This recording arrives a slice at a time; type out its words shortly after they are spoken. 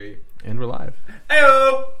And we're live.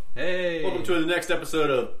 Heyo! Hey! Welcome to the next episode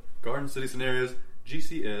of Garden City Scenarios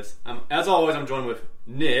GCS. As always, I'm joined with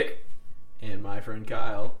Nick. And my friend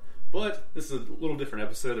Kyle. But this is a little different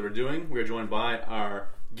episode that we're doing. We're joined by our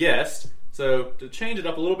guest. So, to change it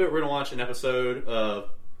up a little bit, we're going to watch an episode of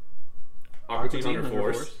Aqua Teen Hunger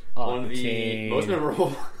Force. One of the most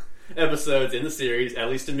memorable episodes in the series, at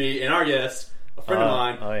least to me, and our guest, a friend of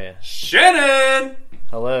mine, Oh yeah. Shannon!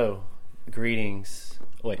 Hello. Greetings.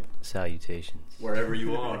 Wait, salutations. Wherever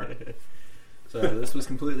you are. So this was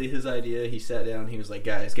completely his idea. He sat down. He was like,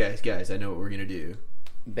 guys, I know what we're going to do.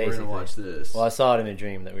 Basically. We're going to watch this. Well, I saw it in a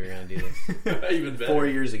dream that we were going to do this. Even better. 4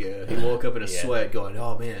 years ago. He woke up in a sweat going,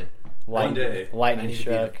 oh man. One day. Lightning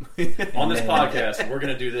struck. On this podcast, we're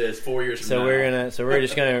going to do this 4 years from now. We're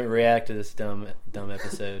just gonna react to this dumb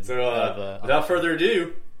episode. So without further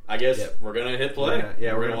ado, I guess we're going to hit play.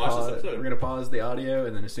 We're going to watch pause, this episode. We're going to pause the audio,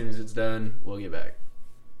 and then as soon as it's done, we'll get back.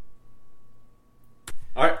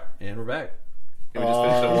 Alright. And we're back. We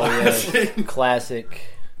just finished up classic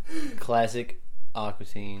Aqua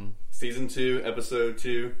Teen. Season 2, Episode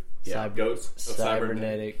 2. Yeah. Ghosts of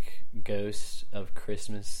Cybernetic Ghosts of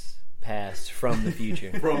Christmas Past from the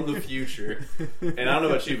future. From the future. And I don't know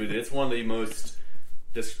about you, but it's one of the most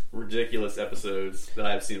just ridiculous episodes that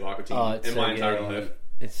I've seen of Aqua Teen in my entire life.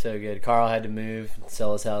 It's so good. Carl had to move,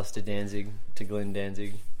 sell his house to Glenn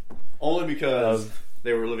Danzig. Only because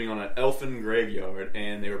they were living on an elfin graveyard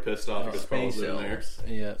and they were pissed off because Carl was living there.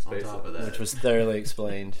 Yeah, On top of that. which was thoroughly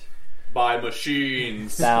explained By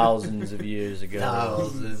machines. thousands of years ago.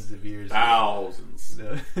 Thousands of years. Thousands.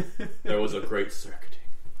 No. There was a great circuiting.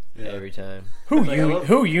 Every time. Who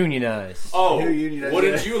unionized? Oh, Who unionized?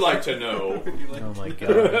 wouldn't you like to know? Oh my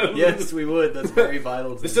god. Yes, we would. That's very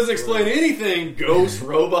vital. To This the doesn't explain story. anything, ghost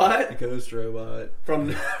robot. Ghost robot. From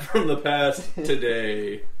the past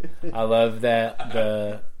today. I love that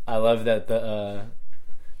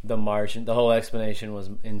the Martian, the whole explanation was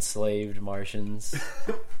enslaved Martians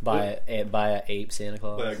by a ape Santa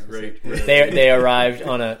Claus. That great. They arrived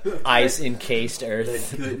on a ice encased They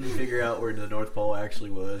Earth. couldn't figure out where the North Pole actually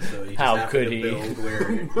was, so he just How happened could to he? build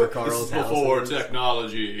where Carl's house Before was.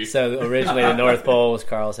 technology. So originally the North Pole was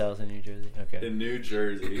Carl's house in New Jersey. Okay, In New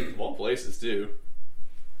Jersey. Of all places, too.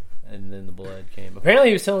 and then the blood came. Apparently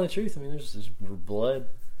he was telling the truth. I mean, there's just blood.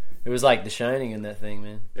 It was like The Shining in that thing,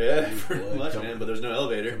 man. Yeah, pretty Blood much, coming- man. But there's no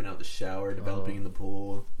elevator. Coming out the shower, developing in the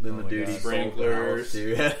pool. Then Oh the my duty God. sold the Sprinklers. house,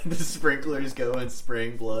 dude. The sprinklers going,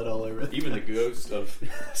 spraying blood all over. Even the ghost of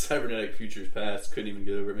cybernetic futures past couldn't even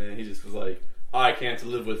get over it, man. He just was like, I can't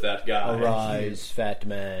live with that guy. Arise, fat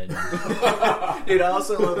man. Dude, I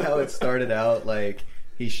also love how it started out like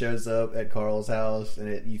he shows up at Carl's house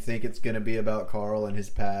and you think it's going to be about Carl and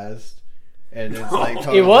his past. And it's like It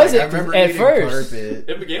totally wasn't I remember at eating first. carpet.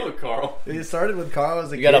 It began with Carl. It started with Carl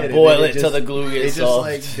as a You kid. gotta and boil then it till the glue gets It just soft.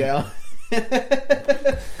 like down.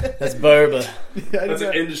 That's Burba. That's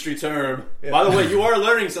an industry term. By the way, you are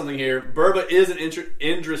learning something here. Burba is an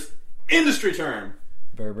industry term.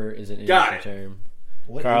 Berber is an Got industry term.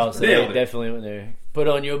 What Carl is said Nailed they it. definitely went there. Put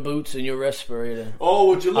on your boots and your respirator. Oh,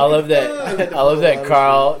 would you look I love at that. I love that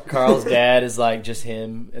Carl's dad is like just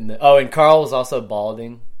him, and and Carl was also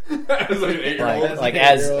balding, As like an 8-year-old. like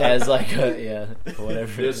as like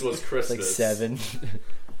whatever. This was Christmas. like 7.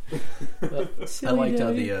 I liked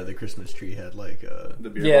how the Christmas tree had like The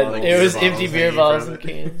beer Yeah, bottle. it was beer empty bottles beer hanging bottles from and it.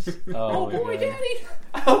 cans. Oh, my God. Daddy.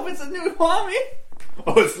 I hope it's a new mommy.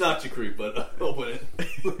 Oh, it's not you, creep, but open it.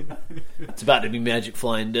 It's about to be magic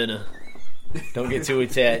flying dinner. Don't get too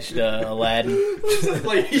attached, Aladdin.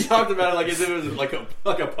 Like he talked about it like as if it was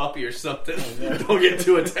like a puppy or something. Don't get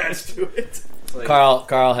too attached to it. like, Carl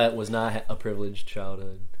was not a privileged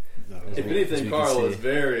childhood. As If we anything, can Carl see. was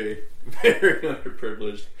very, very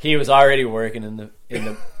underprivileged. He was already working in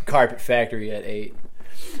the carpet factory at 8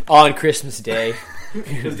 on Christmas Day.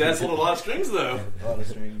 His dad sold a lot of strings, though. A lot of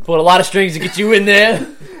strings. Pulled a lot of strings to get you in there.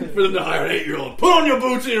 For them to hire an 8-year-old. Put on your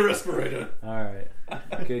boots and your respirator. All right.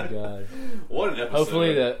 Good God. What an episode.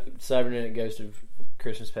 Hopefully the cybernetic ghost of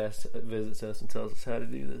Christmas past visits us and tells us how to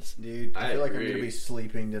do this. Dude, I I feel like I'm agree. going to be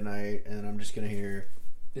sleeping tonight and I'm just going to hear...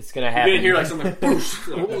 It's gonna You're happen. gonna hear like something. Boosh.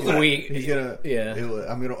 Like, what was that? He's gonna, Yeah.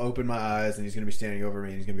 I'm gonna open my eyes and he's gonna be standing over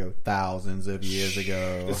me and he's gonna go thousands of years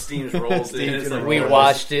ago. The steam rolls in. Steam's It's gonna like, We roll.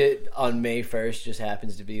 watched it on May 1st. Just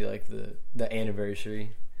happens to be like the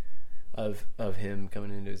anniversary of him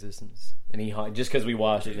coming into existence, and he just because we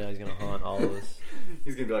watched it, now he's gonna haunt all of us.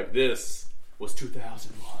 He's gonna be like, this was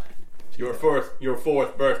 2001. Your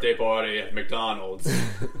fourth birthday party at McDonald's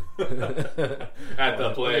at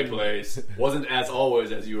the play place wasn't as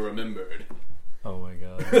always as you remembered. Oh my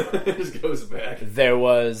God. It just goes back. There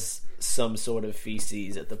was some sort of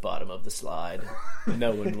feces at the bottom of the slide.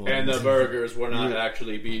 No one won. And the burgers were not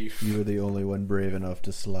actually beef. You were the only one brave enough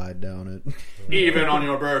to slide down it. Even on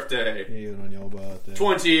your birthday. Even on your birthday.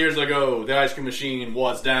 20 years ago, the ice cream machine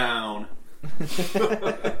was down.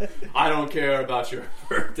 I don't care about your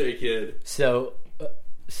birthday, kid. So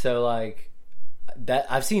like that.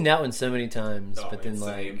 I've seen that one so many times, but then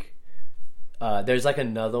same. like, there's like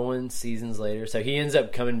another one seasons later. So he ends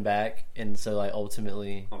up coming back, and so like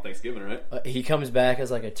ultimately On Thanksgiving, right? he comes back as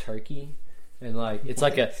like a turkey, and like it's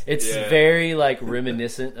like it's Yeah. very like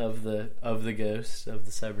reminiscent of the ghost of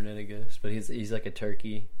the cybernetic ghost, but he's like a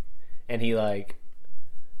turkey, and he like.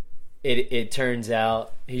 It turns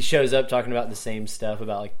out he shows up talking about the same stuff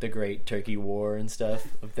about like the Great Turkey War and stuff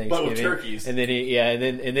of Thanksgiving. But with turkeys. And then and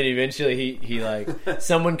then eventually he like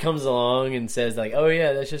someone comes along and says like, oh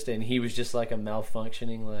yeah, that's just and he was just like a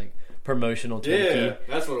malfunctioning like promotional turkey. Yeah,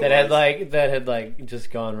 that's what it that had like just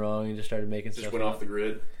gone wrong and just started making Just stuff went up. off the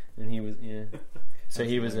grid. And he was so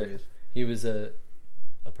he was a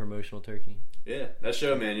promotional turkey. Yeah, that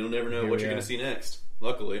show, man. You'll never know Here what we you're going are. to see next.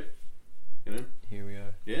 Luckily, you know. Here we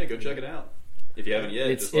are. Yeah, go check it out if you haven't yet.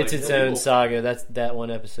 It's just like its more own people. saga. That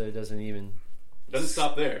one episode doesn't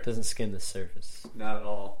Stop there. doesn't skim the surface. Not at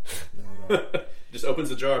all. Just opens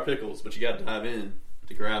the jar of pickles, but you got to dive in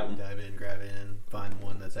to grab them. Dive in, grab in, find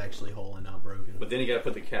one that's actually whole and not broken. But then you got to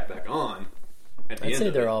put the cap back on at the I'd end say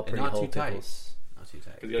of they're it. all pretty not whole too tight. pickles. Not too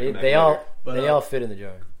tight. 'Cause you gotta come back They later. all But, they all fit in the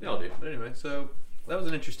jar. They all do. But anyway, so that was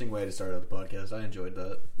an interesting way to start out the podcast. I enjoyed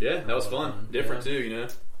that. Yeah, that was fun. Different Yeah. too, you know.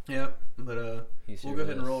 Yep. But He we'll sure go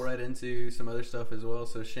ahead and was. roll right into some other stuff as well.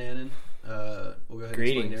 So Shannon, we'll go ahead and explain to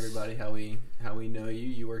Greetings. everybody how we know you.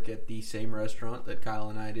 You work at the same restaurant that Kyle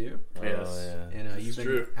and I do. Yes. Oh yeah. And you've It's been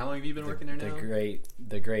true. how long have you been working there now?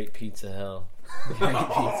 The great pizza hell. Great pizza,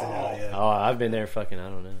 hell yeah. Oh, I've been there fucking I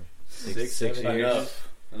don't know. Six 7 years.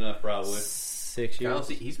 Enough, probably. 6 Kyle, years.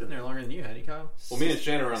 he's been there longer than you, hasn't he, Kyle? Well, me and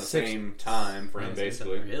Shannon are around the Six- same time frame,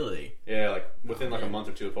 basically. Really? Yeah, like within Oh, like a man. month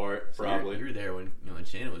or two apart, So probably. You were there when when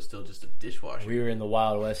Shannon was still just a dishwasher. We were in the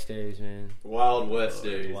Wild West days, man. Wild West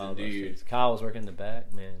days, Wild West indeed. days. Kyle was working in the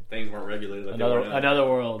back, man. Things weren't regulated like they are now. Another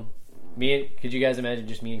world. Could you guys imagine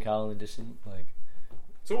just me and Kyle in the distance, like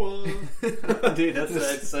So, Dude,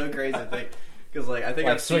 that's so crazy to think. Because like I think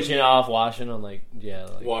like I've seen switching you- off, washing on like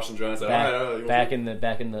wash and dry and say, back, all right, you back want in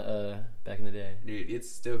the day. Dude, it's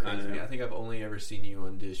still crazy to me. know. I think I've only ever seen you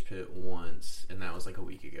on Dish Pit once, and that was like a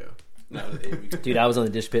week ago. No, they- Dude, I was on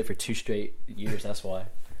the dish pit for 2 straight years. That's why.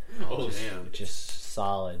 Oh, damn. Just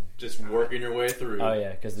solid. just working your way through. Oh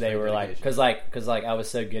yeah, because they Straight were like, dedication. because I was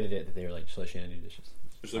so good at it that they were like, just let Shannon do dishes.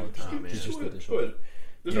 Just like, Oh, just, man. just Just go do ahead. this Go ahead.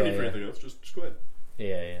 There's no Yeah, need for yeah. anything else. Just go ahead.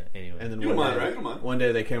 Yeah. Anyway, And then You one don't mind, day, right? You don't mind. One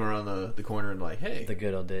day they came around the corner and like, hey, the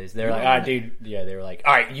good old days. They were like, all right, dude. Yeah, they were like,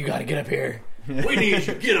 all right, you got to get up here. We need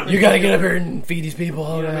you. Get up. You got to get up here and feed these people.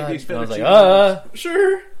 You gotta make God. these And I was like, fettuccine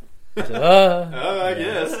Sure. I said, I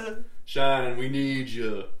guess. Shine, we need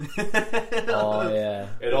you. Oh yeah,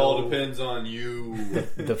 It all depends on you.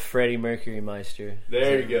 the Freddie Mercury Meister,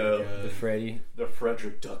 There you go. the Freddie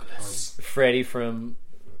Frederick Douglass. Freddie from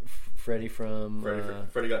Freddie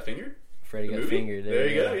got fingered? Freddie The got movie? fingered. There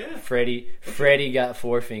you go, yeah. Freddie got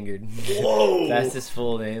 4-fingered. Whoa! That's his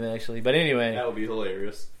full name actually. But That anyway, would be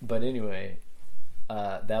hilarious.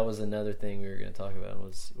 that was another thing we were going to talk about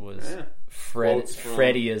was Yeah. Quotes from-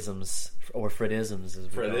 Freddyisms or Fredisms as we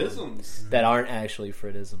call them. Fredisms. That aren't actually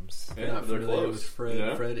Fredisms. Yeah, not they're familiar close. with Fred. you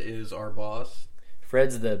know? Fred is our boss.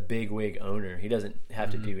 Fred's the big wig owner. He doesn't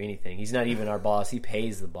have to do anything. He's not even our boss. He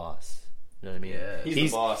pays the boss. You know what I mean? Yeah.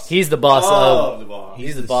 He's the boss. He's the boss of of. the boss.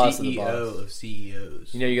 He's the boss of the CEO boss. of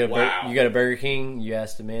CEOs. You know, you Wow. go to Burger King. You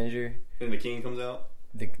ask the manager. And the king comes out.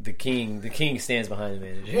 The king stands behind the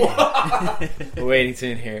manager, waiting to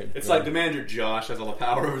inherit. It's like the manager Josh has all the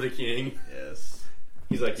power over the king. yes.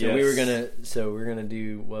 He's like, So yes. we're gonna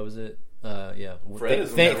do what was it?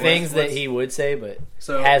 Fredism. Things that Let's- he would say, but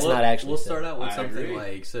So has not actually. We'll said. start out with I something agree.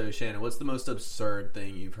 like, so Shannon, what's the most absurd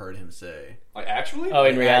thing you've heard him say? Like, actually? Oh,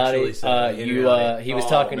 in Like, reality, actually said, in reality. he was Oh,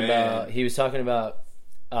 talking man. about. He was talking about.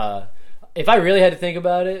 If I really had to think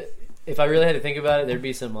about it, there'd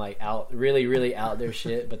be some like really out there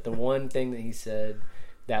shit. But the one thing that he said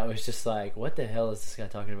that was just like, what the hell is this guy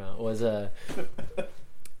talking about? Was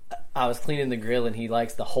I was cleaning the grill and he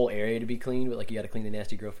likes the whole area to be clean, but like you got to clean the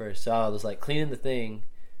nasty grill first. So I was like cleaning the thing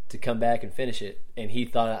to come back and finish it, and he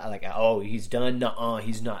thought like, oh, he's done. Nuh-uh,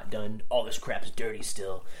 he's not done. All this crap's dirty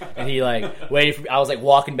still. And he like waited for. I was like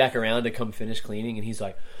walking back around to come finish cleaning, and he's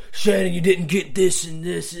like, Shannon, you didn't get this and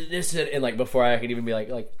this and this, and like before I could even be like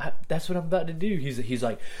that's what I'm about to do. He's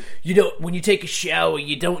like, you know, when you take a shower,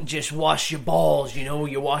 you don't just wash your balls. You know,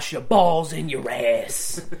 you wash your balls and your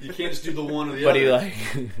ass. You can't just do the one or the But other. he like,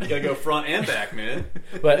 you gotta go front and back, man.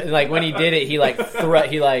 but like when he did it, he like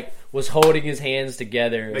he like was holding his hands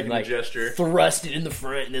together and Making like a gesture. thrust it in the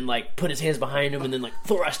front and then like put his hands behind him and then like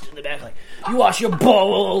thrust it in the back like, you wash your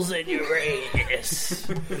balls and your ass.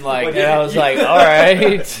 And and I was like, all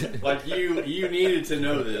right. Like you needed to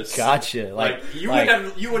know this. Gotcha. Like you like,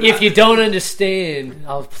 would you would if not, you don't understand,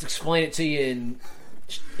 I'll explain it to you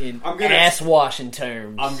in ass washing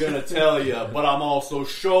terms. I'm gonna tell you, but I'm also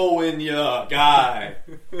showing you, guy.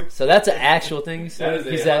 So that's an actual thing he said.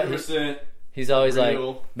 That is 100%. He's always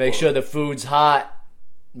real like, make sure the food's hot.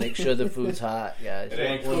 Make sure the food's hot, guys. It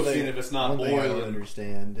ain't cooking if it's not One thing I don't boiling.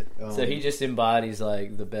 understand. So he just embodies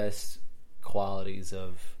like the best qualities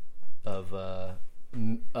of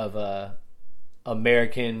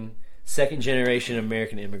American second generation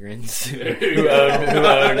American immigrants who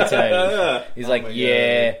own a title. He's like,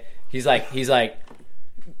 yeah. God. He's like,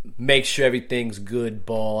 make sure everything's good,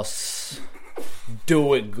 boss.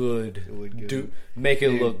 Do it good. Make it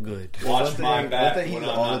look good. Watch my back one thing when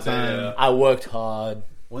he's I'm all not the time. there. I worked hard.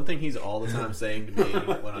 One thing he's all the time saying to me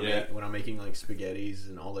when I'm Yeah. when I'm making like spaghettis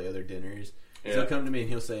and all the other dinners, is Yeah. he'll come to me and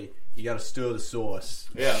he'll say, "You got to stir the sauce."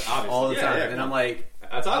 Yeah, obviously. all the Yeah, time, yeah, and I'm like,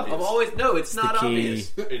 that's obvious. I've always no, it's not the key.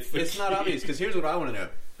 obvious. It's It's not obvious because here's what I want to know.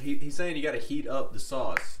 He's saying you got to heat up the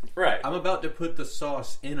sauce. Right. I'm about to put the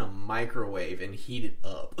sauce in a microwave and heat it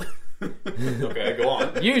up. Okay, go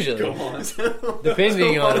on. Usually. Go on.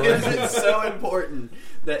 Depending on why is what- it so important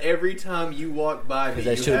that every time you walk by me,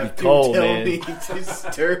 that you should have be to cold, tell man. me to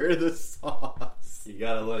stir the sauce? You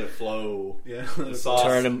gotta let it flow. Yeah, The sauce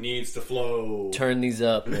Turn 'em- needs to flow. Turn these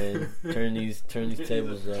up, man. Turn these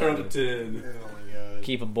tables up. Turn the tin. Oh my god.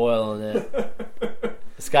 Keep a boil on that.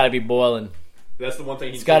 It's got to be boiling. That's the one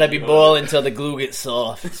thing It's got to be boiling until the glue gets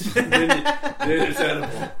soft, then it's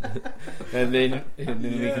edible. and then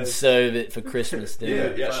we can serve it for Christmas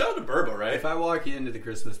dinner. Yeah, shout out to Burbo, right? If I walk into the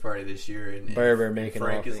Christmas party this year and Berber making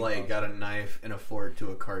Frank all is like things. got a knife and a fork to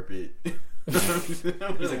a carpet, He's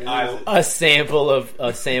like, a sample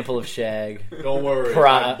of shag, don't worry,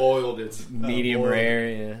 Pri- I boiled it. medium boy. rare.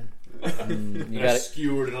 Yeah, you I got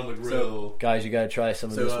skewered it on the grill. guys. You got to try some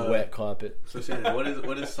of So, this wet carpet. So Shannon,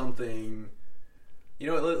 what is something? You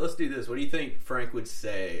know what? Let's do this. What do you think Frank would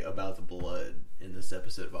say about the blood in this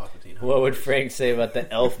episode of Aqua Teen Hunger? What would Frank say about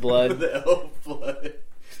the elf blood? The elf blood.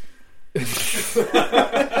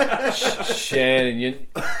 Shannon,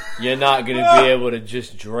 you're not going to be able to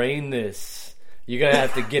just drain this. You're going to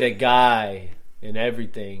have to get a guy and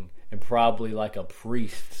everything, and probably like a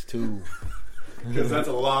priest too. Because that's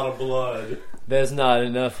a lot of blood. There's not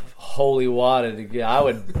enough holy water to get. I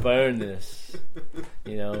would burn this,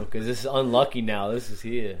 because this is unlucky now. This is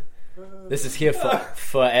here. This is here for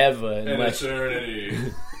forever. An Unless eternity.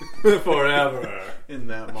 Forever. In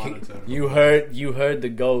that monotone. you heard the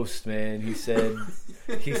ghost, man. He said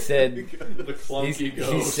The clunky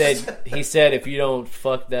ghost. he said if you don't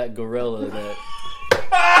fuck that gorilla,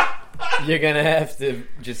 that you're gonna have to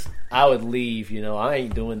I would leave. I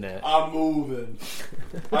ain't doing that. I'm moving.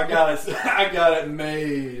 I got it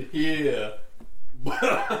made here. But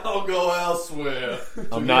I'll go elsewhere to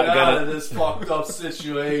I'm get not out gonna- of this fucked up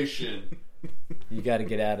situation. You got to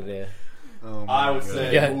get out of there. Oh my I would God.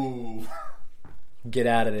 say Yeah. move. Get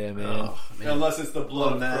out of there, man. Oh, man. Unless it's the blood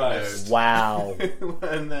On of that Christ. Wow.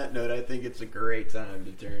 On that note, I think it's a great time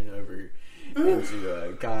to turn over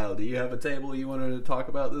into Kyle. Do you have a table you wanted to talk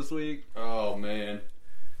about this week? Oh man.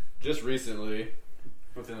 Just recently,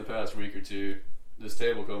 within the past week or two, this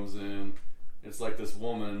table comes in. It's like this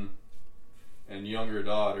woman and younger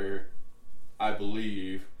daughter, I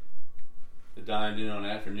believe, that dined in on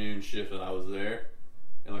an afternoon shift that I was there.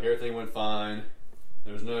 And like everything went fine.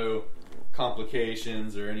 There was no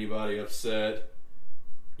complications or anybody upset.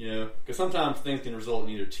 Because sometimes things can result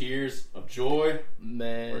in either tears of joy or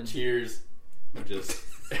Man. tears of just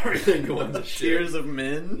everything going to shit. Tears of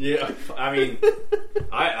men? Yeah, I mean,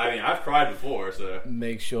 I've cried before, so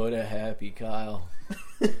Make sure they're happy, Kyle.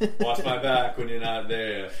 watch my back when you're not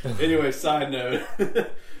there. Anyway, side note,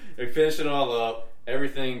 they finish it all up.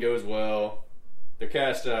 Everything goes well. They're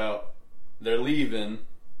cashed out. They're leaving.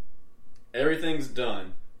 Everything's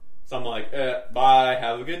done. So I'm like, bye,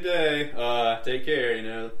 have a good day. Take care,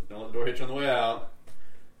 don't let the door hit you on the way out.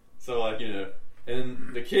 So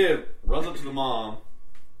and the kid runs up to the mom,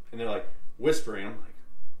 and they're like whispering. I'm like,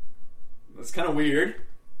 It's kind of weird.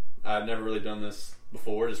 I've never really done this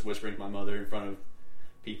before, just whispering to my mother in front of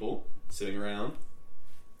people sitting around.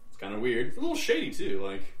 It's kind of weird. It's a little shady too,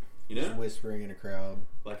 like, you know? Just whispering in a crowd.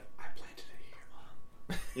 Like, I planted it here,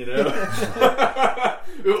 Mom. You know?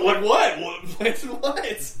 Like, what? What? Planted what?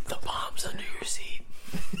 The bomb's under your seat.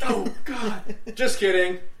 Oh, God. Just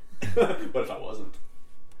kidding. But if I wasn't?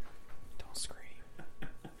 Don't scream.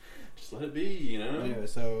 Just let it be, you know? Anyway,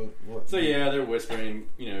 so what? So yeah, they're whispering,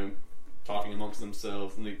 you know, talking amongst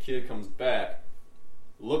themselves, and the kid comes back,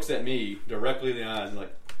 looks at me directly in the eyes, and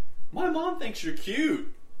like, my mom thinks you're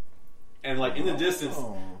cute. And like in the distance,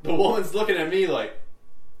 the woman's looking at me like,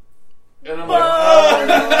 and I'm like,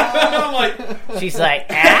 I'm like, she's like,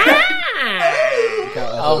 ah!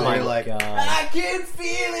 Oh my like, God. I can feel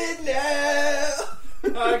it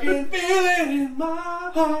now. I can feel it in my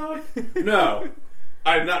heart. No,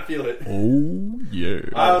 I did not feel it. Oh yeah.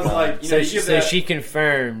 I was like, you know, So she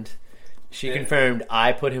confirmed. She confirmed.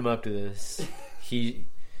 I put him up to this. She's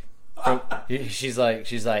like,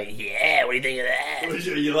 yeah. What do you think of that?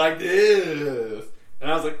 You like this?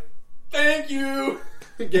 And I was like, thank you.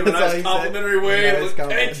 Give a That's all nice he complimentary said. wave. Nice Like,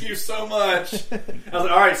 compliment. thank you so much. I was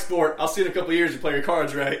like, all right, sport. I'll see you in a couple of years. You play your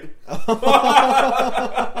cards right.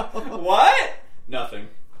 What? Nothing.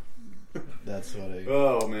 That's funny.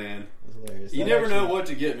 Oh man, That's hilarious. you That never know actually- what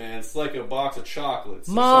to get, man. It's like a box of chocolates.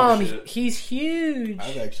 or Mom, some shit. he's huge.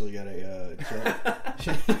 I've actually got a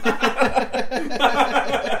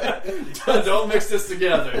Don't mix this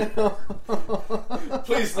together.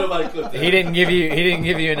 Please, nobody clip that. He didn't give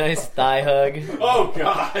you a nice thigh hug. Oh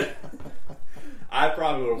God. I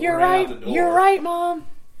probably would have You're ran right. out the door. You're right, Mom.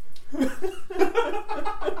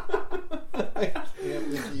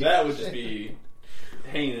 That would just be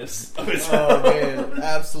heinous. Of its Oh own. man,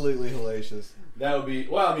 absolutely hellacious. That would be,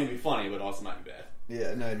 well, I mean, it'd be funny, but also might be bad.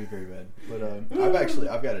 Yeah, no, it'd be very bad. But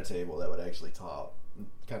I've got a table that would actually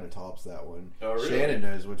kind of tops that one. Oh, really? Shannon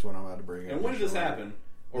knows which one I'm about to bring up. And when did this happen?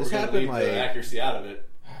 Or This we're going to happened, leave like- the accuracy out of it,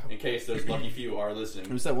 in case those lucky few are It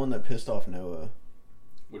listening, was that one that pissed off Noah.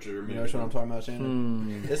 which are You know which one I'm talking about,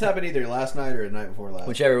 Shannon? This happened either last night or the night before last.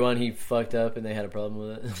 Whichever one he fucked up and they had a problem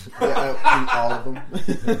with it. Yeah, all of them.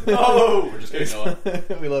 Oh, we're just kidding,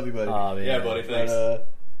 Noah. We love you, buddy. Oh, man. Yeah, buddy, But, thanks.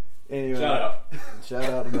 anyway, Shout out. shout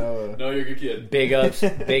out to Noah. No, you're a good kid. Big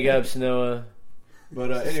ups, Noah.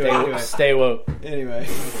 But anyway, Stay woke. anyway.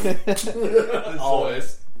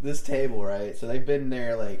 Always. This table, right? So they've been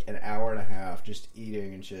there like an hour and a half just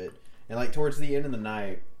eating and shit. And like towards the end of the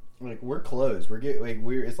night, like we're closed.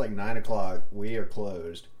 It's like 9 o'clock. We are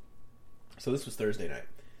closed. So this was Thursday night.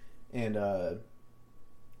 And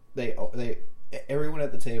everyone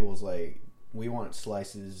at the table was like, we want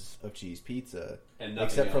slices of cheese pizza. And nothing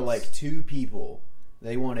Except for else. like 2 people.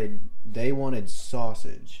 They wanted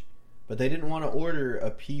sausage. But they didn't want to order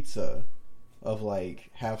a pizza of like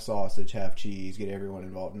half sausage, half cheese, get everyone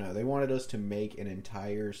involved. No, they wanted us to make an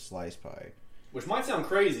entire slice pie. Which might sound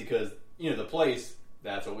crazy because, you know, the place,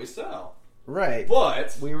 that's what we sell. Right.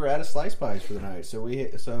 But We were out of slice pies for the night. So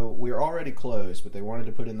we were already closed, but they wanted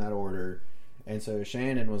to put in that order. And so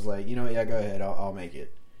Shannon was like, you know what, yeah, go ahead, I'll make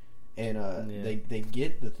it. And they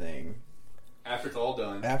get the thing. after it's all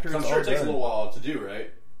done, After so it's I'm sure all it takes done. a little while to do,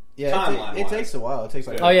 right? Yeah, Timeline-wise. it takes a while. It takes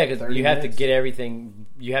like Oh yeah, because 30 you have to minutes. get everything.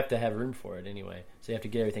 You have to have room for it anyway, so you have to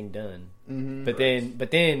get everything done. Mhm.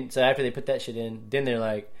 But then, so after they put that shit in, then they're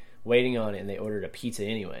like waiting on it, and they ordered a pizza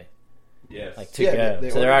anyway, Yes. like to Yeah, go. they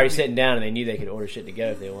So they're ordered already pizza. sitting down, and they knew they could order shit to go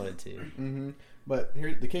if they wanted to. Mm-hmm. But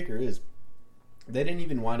here, the kicker is, they didn't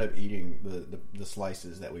even wind up eating the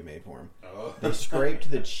slices that we made for them. Oh. They scraped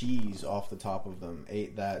the cheese off the top of them,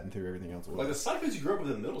 ate that, and threw everything else away. Like the psychos you grew up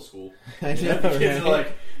with in middle school. I You know, know, the kids right? are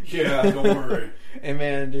like, yeah, don't worry. And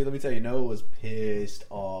man, dude, let me tell you, Noah was pissed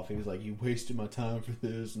off. He was like, "You wasted my time for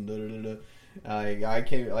this," and da da da da. I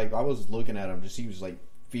came, like, I was looking at him, just he was like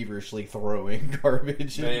feverishly throwing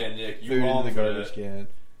garbage, Man, Nick, you food wrong into the for garbage that. can.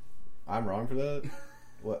 I'm wrong for that.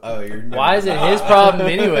 What? Oh, you're. Why is it his problem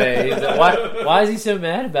anyway? Why is he so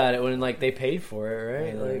mad about it when like they paid for it,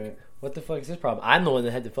 right? Right. Like, what the fuck is his problem? I'm the one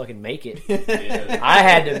that had to fucking make it. Yeah. I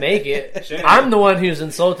had to make it. Shannon- I'm the one who's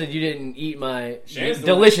insulted you didn't eat my Shannon's the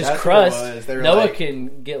delicious one- that's crust. what it was. They were Noah like-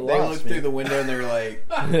 can get They lost. looked through the window and they were like,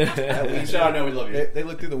 Shout out, no, we love you. they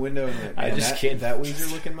looked through the window and went, I'm "Man, just that, kidding. that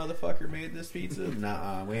Weezer looking motherfucker made this pizza?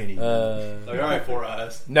 Nah, we ain't eating it." Like, all right, Four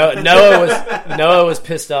Eyes. Noah was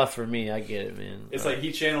pissed off for me. I get it, man. It's like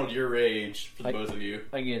he channeled your rage for the I- both of you.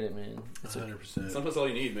 I get it, man. 100%. Sometimes all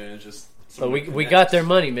you need, man, is just. But someone we to we connect. got their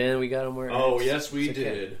money, man. We got them where. it Oh hurts. yes, we It's okay.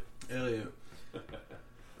 did. Hell yeah.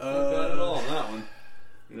 Not at all on that one.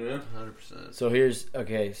 Yeah. 100%. So here's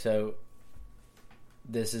okay. So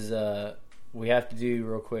this is we have to do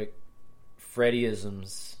real quick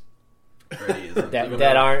Freddyisms Freddyism.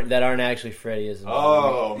 that aren't actually Freddyisms.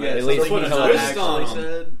 Oh man, At so least that's what he a told twist on actually 'em.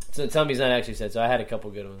 said. So somebody's not actually said. So I had a couple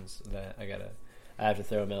good ones that I have to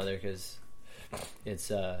throw them out there because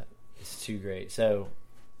it's too great. So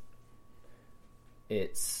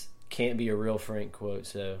it's can't be a real Frank quote.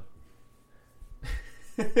 So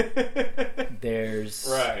there's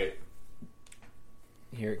Right.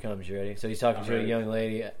 Here it comes. You ready? So he's talking I'm to a ready. young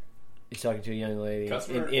lady. He's talking to a young lady.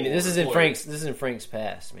 Customer And or this is in employee? Frank's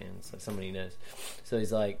past, man. It's like somebody he knows. So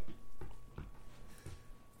he's like,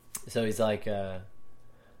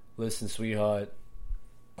 listen, sweetheart,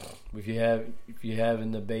 if you're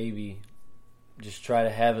having the baby, just try to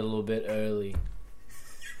have it a little bit early,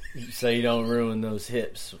 so you don't ruin those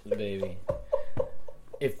hips, baby.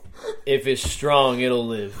 If it's strong, it'll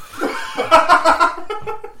live.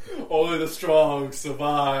 Only the strong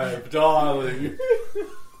survive, darling.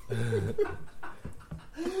 If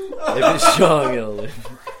it's strong, it'll live.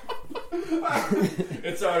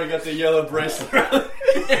 It's already got the yellow bracelet around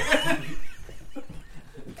it.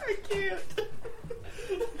 I can't.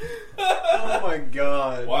 Oh my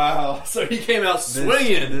god. Wow. So he came out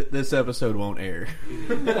swinging. This episode won't air.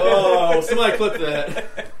 Oh, somebody clip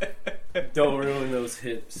that. Don't ruin those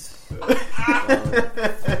hips.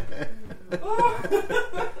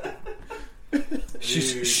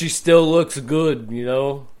 She still looks good, you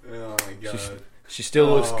know. Oh my god. She still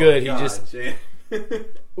looks good. God, He just Jan.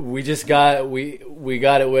 we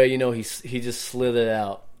got it where he just slithered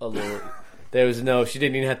out a little. There was she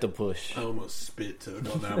didn't even have to push. I almost spit took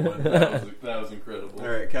on that one. That was incredible. All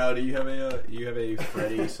right, Kyle, do you have a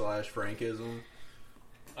Freddy / Frankism?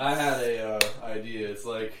 I had a idea. It's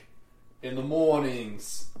like in the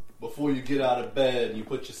mornings before you get out of bed, you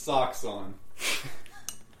put your socks on.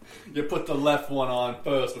 You put the left one on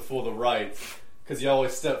first before the right, because you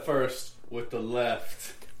always step first with the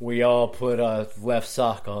left. We all put our left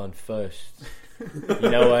sock on first. You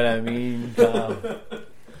know what I mean?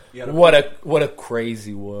 What a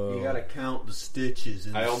crazy world. You gotta count the stitches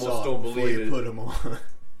in I the almost sock don't before believe you it. put them on.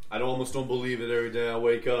 I almost don't believe it every day I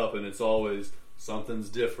wake up, and it's always something's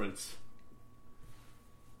different.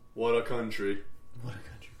 What a country! What a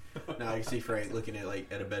country! Now I can see Frank looking at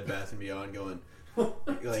a Bed Bath and Beyond, going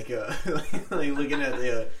like looking at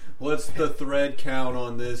the what's the thread count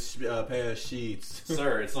on this pair of sheets?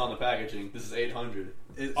 Sir, it's on the packaging. This is 800.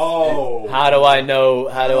 Oh, How do I know?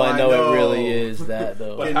 How do I know know. it really is that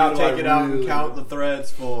though? But can how you do I take it out and really count know? the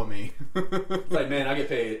threads for me? It's like, man, I get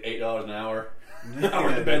paid $8 an hour. I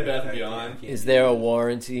work at Bed Bath & Beyond. Is there a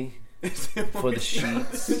warranty for the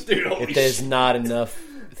sheets Dude, holy if there's shit. not enough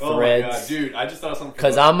Oh my god, threads? dude! I just thought of something.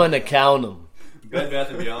 Because I'm gonna count them. Bed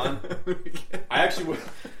Bath & Beyond. I actually went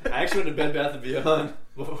to Bed Bath & Beyond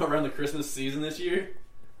around the Christmas season this year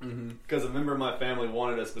because a member of my family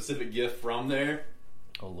wanted a specific gift from there,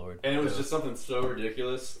 Oh Lord. and it was just something so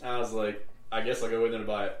ridiculous. I was like, I guess I'll go in there to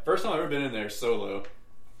buy it. First time I've ever been in there solo,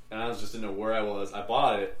 and I just didn't know where I was. I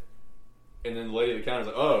bought it, and then the lady at the counter was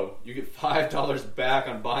like, "Oh, you get $5 back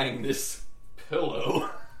on buying this pillow."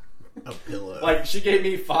 a pillow. Like, she gave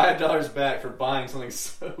me $5 back for buying something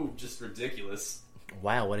so just ridiculous.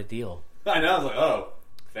 Wow, what a deal. I know. I was like, oh,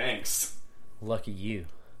 thanks. Lucky you.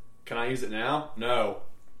 Can I use it now? No.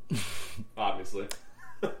 Obviously.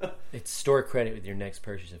 It's store credit with your next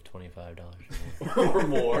purchase of $25. Or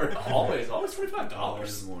more. Always $25.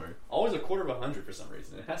 $25 more. Always $250 for some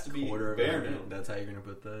reason. It has to be Quarter of bare a minimum. That's how you're gonna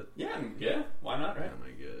put that. Yeah. Why not, right? Oh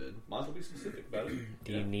my god. Might as well be specific about it.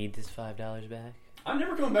 Do you need this $5 back? I'm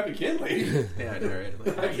never coming back again, lady. Yeah, I know,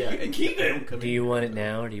 right? Like, You can keep it. come Do here. you want it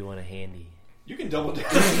now or do you want a handy? You can double down.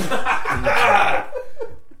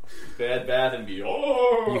 Bed Bath and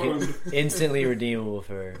Beyond. You can instantly redeemable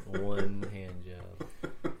for one hand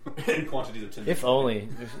job. In quantities of 10. If only.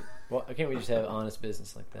 Well, can't we just have honest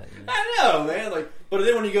business like that? You know? I know, man. Like, but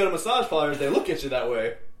then when you go to massage parlors, they look at you that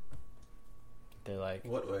way. They're like,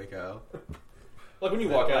 What way, Kyle? Like when you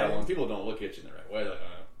walk out of one, people don't look at you in the right way. Like,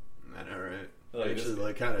 I know, right? Like, Actually, just-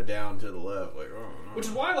 like kind of down to the left, like. which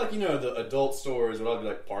is why, like, you know, the adult stores would all be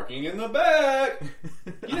like parking in the back.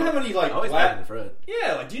 You know how many like always black? back in the front.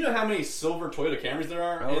 Yeah, like, do you know how many silver Toyota Camrys there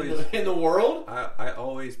are Always. in the world? I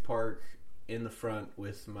always park in the front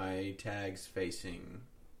with my tags facing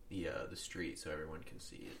the street so everyone can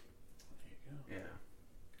see it. There you Yeah.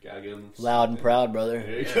 go. Gotta get them loud and proud, brother.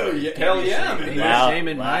 There you go. Yeah, hell yeah, Ain't man. no Loud, shame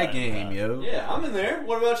in my loud, game, loud. yo. Yeah, I'm in there.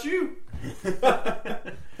 What about you?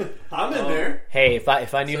 I'm in there. Hey, if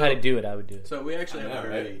I knew how to do it, I would do it. So we actually I have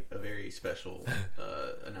know, a very special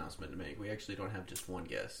announcement to make. We actually don't have just one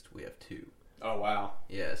guest; we have two. Oh wow.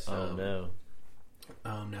 Yes. Oh no.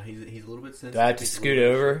 Now he's a little bit sensitive. Do I have to scoot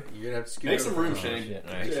over? You're gonna have to scoot Make over. some room, Oh, Shane. shit.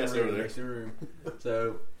 All Yeah, right. Make it's some room. over there. Make some room.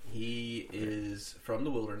 So he is from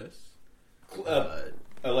the wilderness.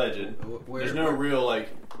 Alleged. There's no real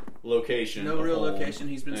location. No of real home. location.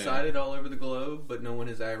 He's been Yeah. sighted all over the globe, but no one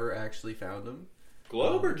has ever actually found him.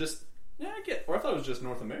 Globe or just or I thought it was just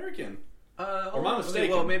North American. Or am I Okay,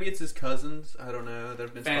 mistaken? well, maybe it's his cousins. I don't know. There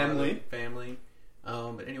have been Family. family.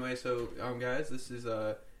 But anyway, so guys, this is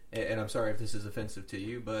and I'm sorry if this is offensive to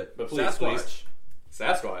you, but But please, Sasquatch. please.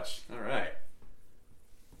 Sasquatch. All right.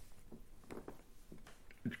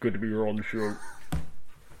 It's good to be here on the show.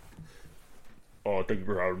 Oh, thank you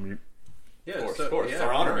for having me. Yeah, Of course. yeah, It's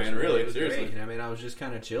our honor, man, really, It was seriously. great. I mean, I was just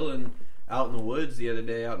kind of chilling out in the woods the other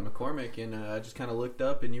day out in McCormick, and I just kind of looked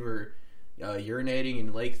up, and you were urinating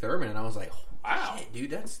in Lake Thurman, and I was like, Wow. shit, dude,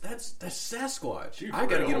 that's Sasquatch. Dude, I got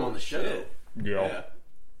to for get him real. on the show. Shit. Yeah.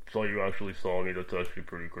 So you actually saw me. That's actually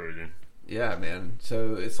pretty crazy. Yeah, man.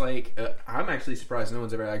 So it's like I'm actually surprised no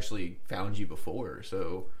one's ever actually found you before.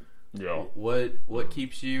 So Yeah. what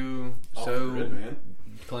keeps you Off so the grid, man.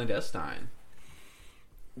 clandestine?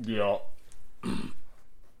 Yeah.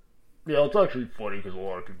 Yeah, it's actually funny because a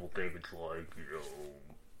lot of people think it's like,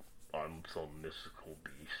 I'm some mystical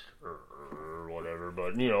beast or whatever.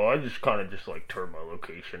 But, I just kind of just turn my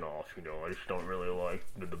location off, I just don't really like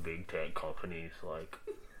the big tech companies,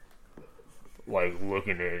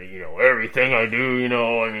 looking at, everything I do,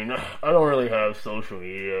 I mean, I don't really have social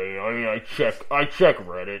media, I mean, I check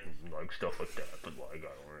Reddit and, stuff like that, but, I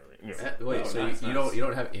don't really, Wait, Oh, so nice, you nice.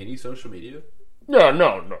 don't have any social media? No,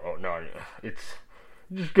 it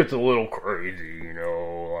just gets a little crazy,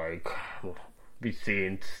 be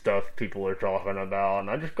seeing stuff people are talking about, and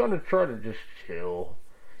I just gonna try to just chill,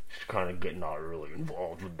 just kind of get not really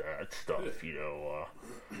involved with that stuff,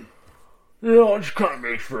 just kind of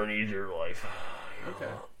makes for an easier life.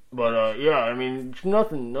 Okay. But yeah, I mean, it's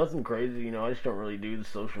nothing crazy, I just don't really do the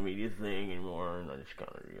social media thing anymore, and I just kind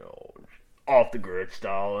of, off the grid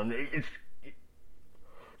style, and it's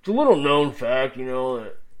a little known fact,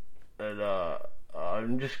 that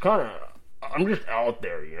I'm just out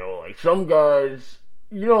there, some guys,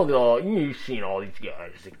 you've seen all these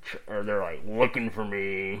guys, they're looking for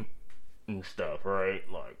me and stuff, right?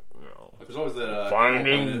 There's always that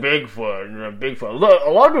Finding Bigfoot, Bigfoot. Look, a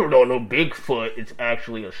lot of people don't know Bigfoot. It's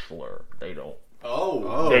actually a slur. They don't.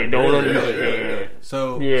 They don't understand.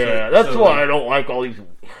 So Yeah, that's why I don't like all these.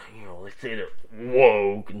 They say they're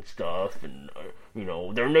woke and stuff, and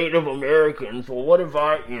they're Native Americans. Well, what if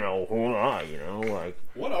I, who am I?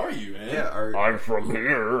 What are you, man? Yeah, I'm from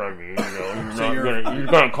here. I mean, So you're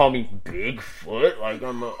gonna call me Bigfoot?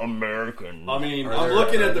 I'm an American. I mean, Are I'm there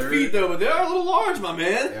looking at the other- feet though, but they are a little large, my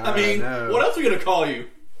man. Yeah, I mean, I know. what else are we gonna call you?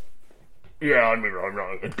 Yeah, I mean, I'm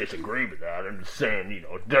not gonna disagree with that. I'm just saying,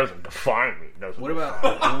 it doesn't define me. It doesn't. what about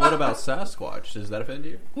Sasquatch? Does that offend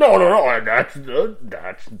you? No. That's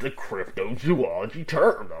the cryptozoology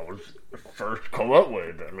term that was first come up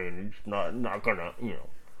with. I mean, it's not gonna,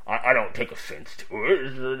 I don't take offense to it.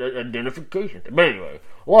 It's an identification thing. But anyway,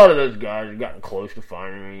 a lot of those guys have gotten close to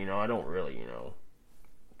finding me. I don't really,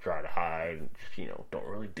 try to hide. Just, don't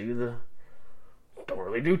really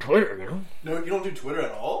do Twitter. No, you don't do Twitter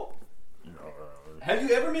at all? No. Have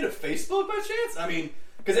you ever made a Facebook by chance? I mean,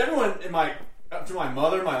 because everyone up to my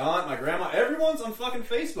mother, my aunt, my grandma, everyone's on fucking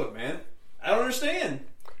Facebook, man. I don't understand.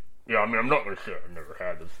 Yeah, I mean, I'm not gonna say I've never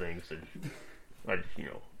had those things.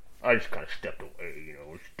 I just kind of stepped away.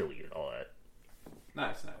 Just deleted all that.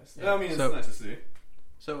 Nice. I mean, it's So- nice to see.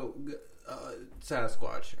 So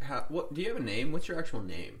Sasquatch, what do you have a name? What's your actual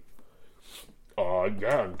name?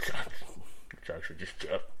 Yeah, it's actually just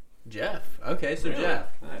Jeff. Jeff. Okay, so Really? Jeff.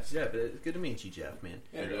 Nice. Jeff, it's good to meet you, Jeff, man.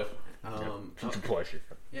 Yeah, Jeff. It's a pleasure.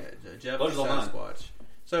 Yeah, Jeff Pleasure's all mine. Sasquatch.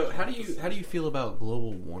 So how do you feel about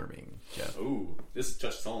global warming, Jeff? Ooh, this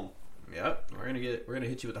touches home. Yep, we're gonna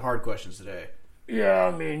hit you with the hard questions today. Yeah,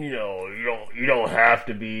 I mean, you don't have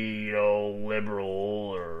to be, liberal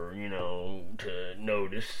or, to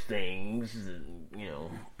notice things.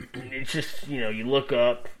 It's just, you look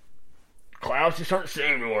up. Clouds just aren't the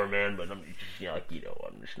same anymore, man. But I'm just,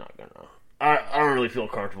 I'm just not gonna. I don't really feel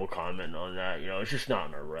comfortable commenting on that. It's just not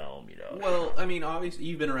in our realm. Well, I mean, obviously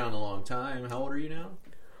you've been around a long time. How old are you now?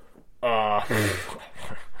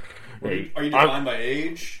 Hey, Are you defined by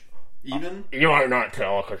age? Even? you might not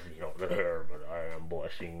tell because the hair, but I am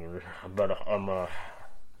blushing. But I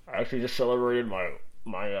actually just celebrated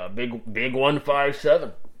my big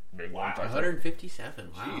 157. Big Wow. 157.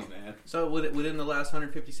 Wow. Jeez, man. So within the last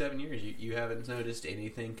 157 years, you haven't noticed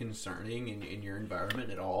anything concerning in your environment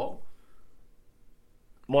at all?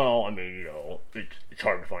 Well, I mean, it's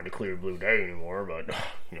hard to find a clear blue day anymore, but,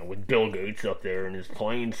 with Bill Gates up there and his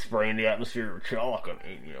planes spraying the atmosphere with chalk, I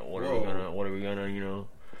mean, what are we gonna, what are we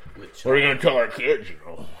gonna tell our kids,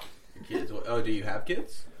 Kids? Oh, do you have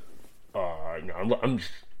kids? I'm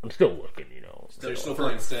still looking, So you're still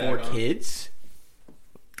playing Stag, for huh? kids?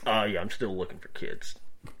 Yeah, I'm still looking for kids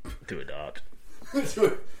to adopt.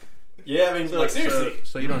 Yeah, I mean, seriously.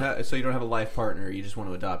 So you don't have a life partner. You just want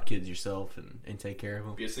to adopt kids yourself and take care of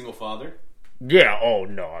them. Be a single father. Yeah, oh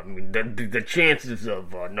no, I mean, the chances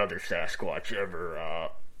of another Sasquatch ever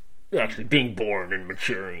actually being born and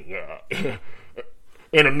maturing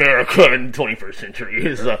in America in the 21st century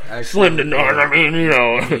is slim to none. I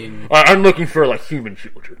mean, I'm looking for, human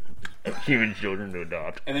children. Human children to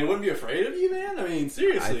adopt. And they wouldn't be afraid of you, man? I mean,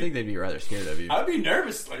 seriously. I think they'd be rather scared of you. I'd be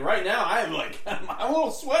nervous. Like, right now, I'm a little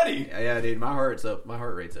sweaty. Yeah, dude, my heart's up. My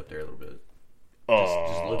heart rate's up there a little bit.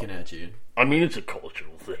 Just looking at you. I mean, it's a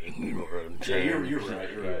cultural thing, you know what I'm saying? Yeah, you're right.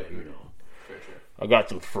 Fair, true. I got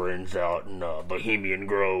some friends out in Bohemian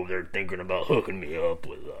Grove. They're thinking about hooking me up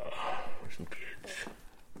with some kids.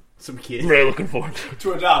 Some kids? I'm really looking forward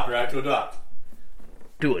To adopt, right? To adopt.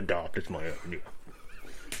 To adopt, it's my idea.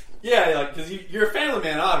 Yeah, because you're a family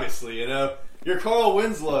man, obviously. You're Carl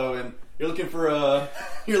Winslow, and you're looking for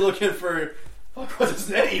what's his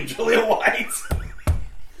name? Julia White.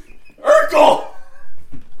 Urkel.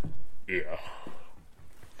 Yeah.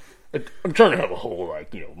 I'm trying to have a whole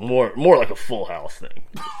more like a Full House thing.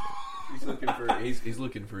 He's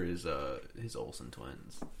looking for his Olsen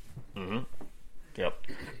twins. Mm-hmm. Yep.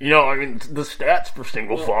 I mean, the stats for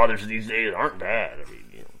single fathers these days aren't bad. I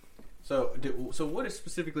mean, So what has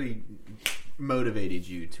specifically motivated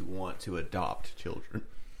you to want to adopt children?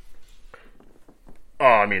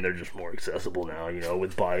 I mean, they're just more accessible now,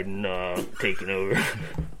 with Biden taking over.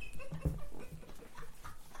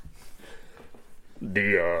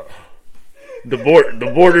 The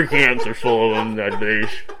border camps are full of them that they're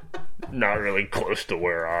not really close to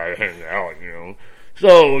where I hang out,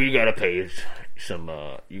 So you gotta pay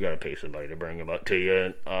somebody to bring them up to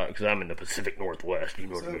you, because I'm in the Pacific Northwest. You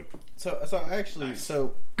know what I mean?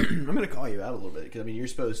 So I'm going to call you out a little bit because you're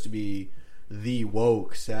supposed to be the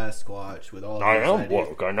woke Sasquatch with all. I am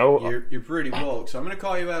woke. I know. You're pretty woke. So I'm going to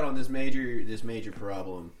call you out on this major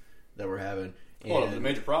problem that we're having. Hold on, the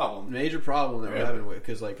major problem. Major problem that we're having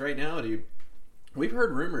because right now, dude, we've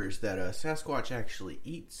heard rumors that Sasquatch actually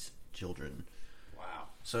eats children. Wow.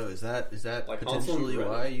 So is that Like potentially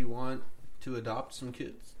why you want to adopt some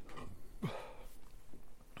kids?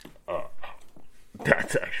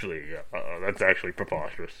 That's actually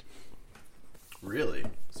preposterous. Really?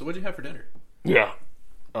 So what'd you have for dinner? Yeah.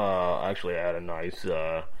 Actually, I had a nice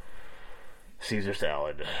Caesar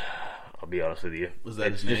salad. I'll be honest with you. Was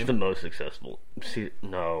that it's his just name? the most accessible.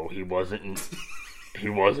 No, he wasn't. He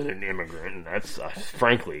wasn't an immigrant, and that's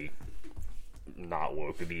frankly not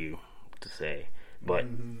woke of you to say. But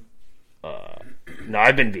no,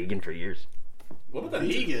 I've been vegan for years. What about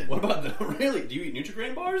Vegan? What about the really? Do you eat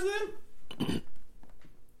Nutri-Grain bars then?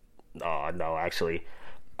 No, actually,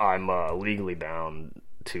 I'm legally bound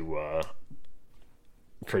to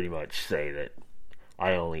pretty much say that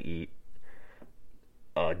I only eat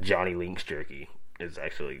Johnny Link's jerky. Is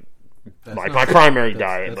actually my primary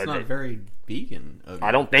diet. That's but not very vegan of you.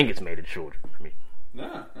 I don't think it's made of children. I mean,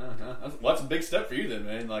 No. That's a big step for you then,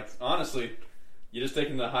 man. Like, honestly, you're just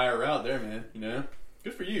taking the higher route there, man.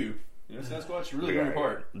 Good for you. Sasquatch, you're really doing your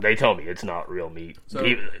part. They tell me it's not real meat. So-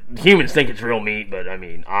 Humans think it's real meat, but I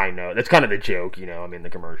mean, I know that's kind of the joke. I'm in the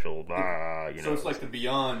commercial. So it's like the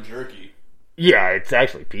Beyond Jerky. Yeah, it's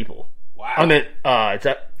actually people. Wow.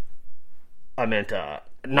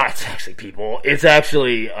 Not it's actually people. It's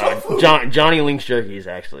actually Johnny Link's jerky is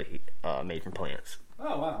actually made from plants.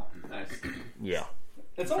 Oh, wow. Nice. Yeah.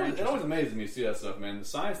 It always amazes me to see that stuff, man. The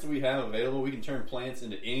science that we have available, we can turn plants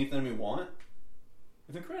into anything we want.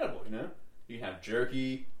 It's incredible, You can have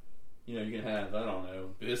jerky, you can have, I don't know,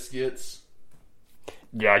 biscuits.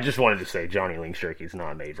 Yeah, I just wanted to say Johnny Link's jerky is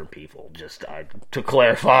not made from people. Just to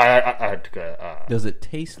clarify, Does it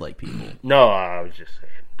taste like people? No, I was just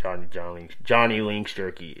saying Johnny Link's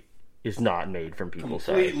jerky is not made from people.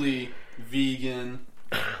 Completely vegan.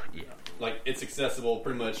 Yeah. Like, it's accessible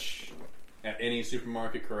pretty much at any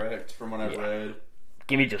supermarket, correct? From what I've read.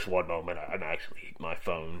 Give me just one moment. I'm actually my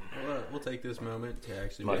phone. We'll take this moment to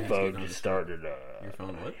actually. My phone just started. Your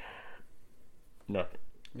phone what? Nothing.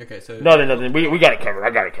 Okay, so Nothing. We got it covered. I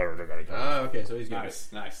got it covered. Okay, so he's good. Nice.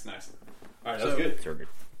 All right, So- that's good. Sure good.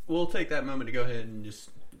 We'll take that moment to go ahead and just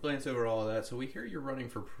glance over all of that. So we hear you're running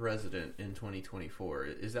for president in 2024.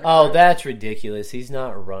 Is that? Oh, correct? that's ridiculous. He's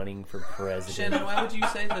not running for president. Shannon, why would you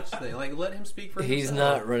say such a thing? Like, let him speak for himself. He's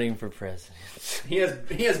not running for president. He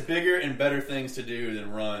has bigger and better things to do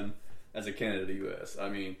than run as a candidate of the U.S. I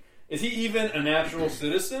mean, is he even a natural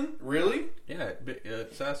citizen? Really? Yeah,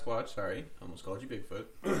 Sasquatch. Sorry, almost called you Bigfoot.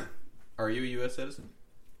 Are you a U.S. citizen?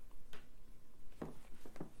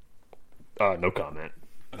 No comment.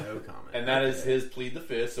 No comment. And that is his plead the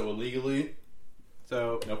fifth. So illegally,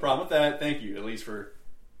 So no problem with that. Thank you, at least for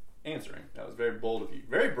answering. That was very bold of you.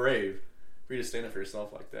 Very brave for you to stand up for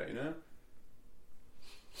yourself like that. You know,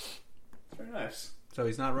 it's very nice. So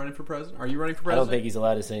he's not running for president. Are you running for I president? don't think he's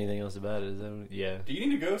allowed to say anything else about it. Is that what, yeah. Do you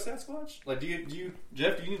need to go, Sasquatch? Like, do you,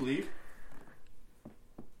 Jeff? Do you need to leave?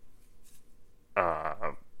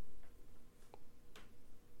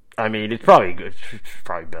 I mean, it's probably good. It's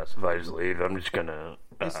probably best if I just leave. I'm just gonna.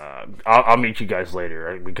 I'll meet you guys later,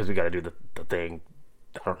 right? Because we got to do the thing.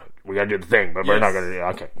 I don't know. We got to do the thing, but we're not gonna do.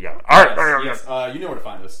 Okay, yeah. All right. Yes. You know where to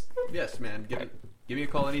find us. Yes, man. Give me a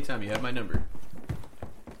call anytime. You have my number.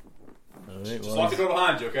 All right, Just well, lock the door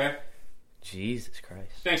behind you, okay? Jesus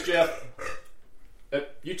Christ. Thanks, Jeff.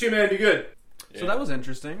 You too, man. Be good. So that was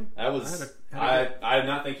interesting. That was. I I did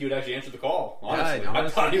not think he would actually answer the call. Honestly, Yeah, I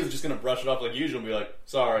honestly. thought he was just going to brush it off like usual and be like,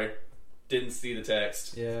 "Sorry, didn't see the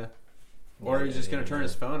text." Yeah. Or he's just gonna turn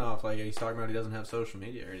his phone off, like he's talking about he doesn't have social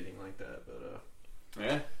media or anything like that. But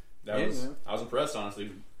Yeah, that Yeah, was. man. I was impressed,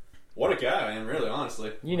 honestly. What a guy, man! Really,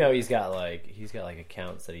 honestly. You know he's got like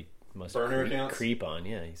accounts that he must Burner accounts? creep on.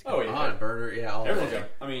 Yeah. He's Oh on a yeah, burner, yeah. All everyone's day. got.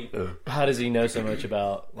 I mean, How does he know so much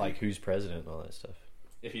about like who's president and all that stuff?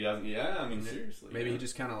 if he doesn't, yeah. I mean, seriously. Maybe yeah. he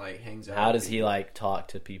just kind of like hangs out. How with does he people. like talk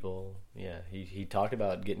to people? Yeah, he talked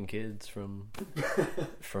about getting kids from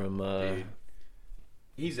Dude.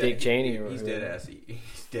 He's Dick Cheney or He's whatever.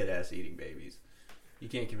 he's dead ass eating babies. You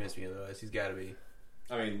can't convince me otherwise. He's got to be.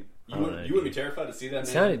 I mean, I you don't know, wouldn't be dude. terrified to see that. It Man?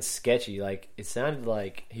 sounded sketchy. Like it sounded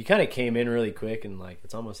like he kind of came in really quick and like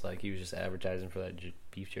it's almost like he was just advertising for that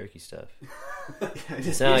beef jerky stuff. It sounded like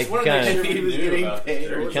just he wanted to make kind sure of he was getting paid.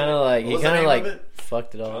 he What's the kind of name like of it?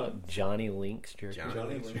 fucked it all John- up. Johnny Links jerky.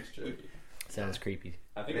 Johnny Links Jerky. Sounds creepy.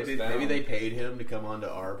 I think it was Maybe found they paid him to come onto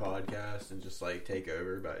our podcast and just like take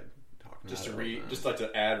over by talking. just to about it all read, the time. just like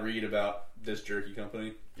to read about this jerky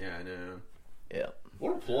company. Yeah, I know, Yeah.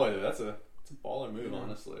 What a ploy! Though. That's a baller move,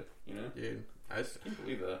 honestly. You know, dude. I can't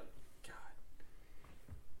believe that. God.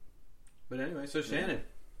 But anyway, so Shannon,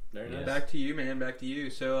 Very nice. back to you, man. Back to you.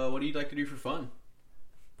 So, what do you like to do for fun?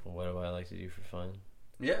 What do I like to do for fun?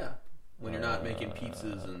 Yeah, when you're not making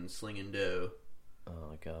pizzas and slinging dough.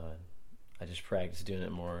 Oh god, I just practice doing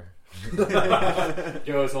it more.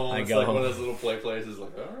 Goes home. I It's go like one home. of those little play places.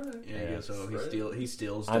 Like, all right. Yeah, Yeah, so right. he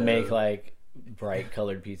steals. I dough. make like bright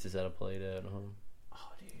colored pizzas out of Play-Doh at home. Oh,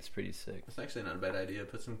 dude. It's pretty sick. That's actually not a bad idea.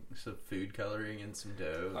 Put some food coloring and some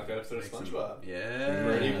dough. Like that episode of Make some- SpongeBob. Yeah.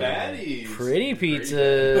 Pretty patties. Pretty Pretty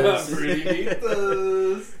pizzas. Pretty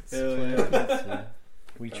pizzas. Hell yeah.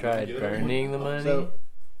 We Time to tried get it. burning the money. So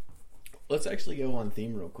let's actually go on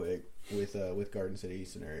theme real quick with Garden City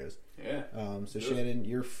scenarios. Yeah. So Good. Shannon,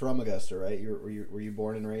 you're from Augusta, right? Were you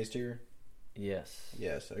born and raised here? Yes,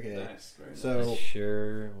 Yes. Okay. Nice. Very nice. So it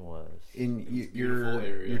sure was. beautiful you're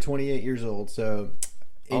area. 28 years old. So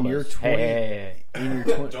in your Almost. 20 Hey. in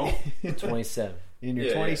your Don't. 27. in your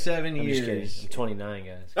Yeah, 27 I'm just kidding. years. I'm 29,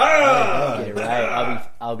 guys. Ah! Get it right.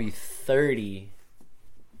 I'll be 30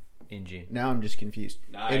 in June. Now I'm just confused.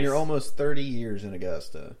 Nice. And you're almost 30 years in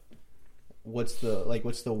Augusta. What's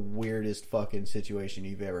the weirdest fucking situation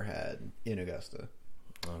you've ever had in Augusta?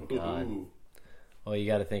 Oh god. Ooh. Well, you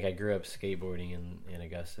got to think I grew up skateboarding in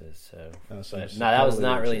Augusta, so. Oh, so But it's no, that was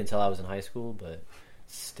totally not really legit. until I was in high school, but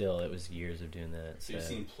still, it was years of doing that. So So you've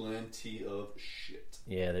seen plenty of shit.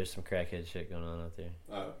 yeah, there's some crackhead shit going on out there.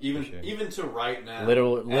 Even For sure. even to right now,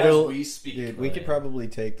 Literal- as we speak, Dude, we Right. could probably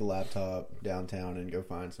take the laptop downtown and go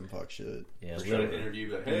find some fuck shit. Yeah, we're trying to literal,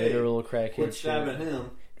 interview, but hey, literal crackhead quit shit. stabbing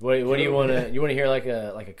him. What do you want to? You want to hear like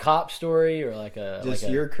a cop story or like a Just like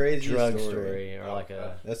a your crazy drug story. story or like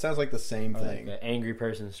a That sounds like the same or like thing. an angry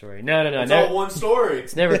person story? No. It's never, all one story.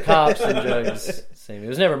 it's never cops and drugs. Same. It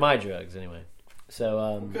was never my drugs anyway.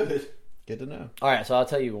 So Good. Good to know. all right. So I'll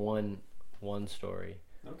tell you one story.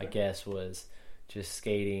 Okay. I guess was just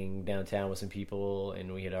skating downtown with some people,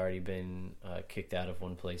 and we had already been kicked out of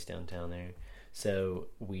one place downtown there. So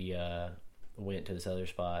we went to this other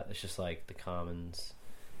spot. It's just like the Commons,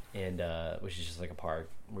 and which is just like a park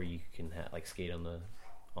where you can like skate on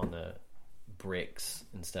the bricks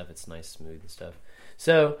and stuff. It's nice, smooth and stuff.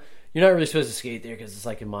 So you're not really supposed to skate there because it's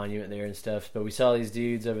like a monument there and stuff. But we saw these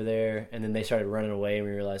dudes over there, and then they started running away, and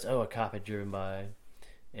we realized, oh, a cop had driven by.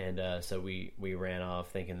 And so we ran off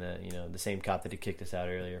thinking that, you know, the same cop that had kicked us out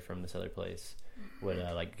earlier from this other place would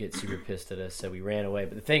like get super pissed at us. So we ran away.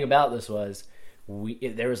 But the thing about this was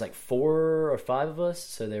there was like 4 or 5 of us.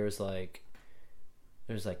 So there was like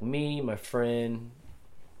me, my friend,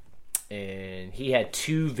 and he had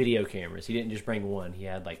 2 video cameras. He didn't just bring one. He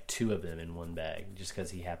had like 2 of them in one bag just because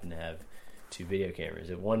he happened to have 2 video cameras.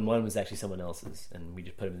 One was actually someone else's, and we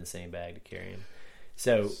just put them in the same bag to carry him.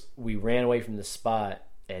 So we ran away from the spot.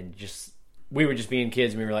 And we were just being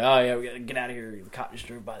kids, and we were like, "Oh yeah, we gotta get out of here." The cop just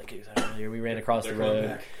drove by the kids out earlier. We ran across the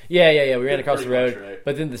road. Yeah. We ran across the road. Right.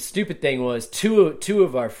 But then the stupid thing was, two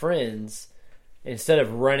of our friends, instead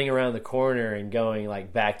of running around the corner and going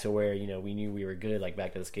like back to where, you know, we knew we were good, like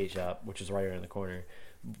back to the skate shop, which was right around the corner,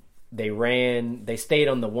 they ran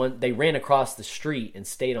across the street and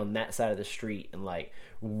stayed on that side of the street and like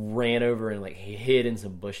ran over and like hid in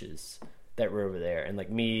some bushes that were over there, and like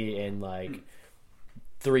me and like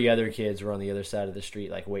 3 other kids were on the other side of the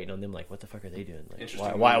street, like waiting on them. Like, what the fuck are they doing?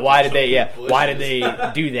 Like, why did they? Yeah, why did they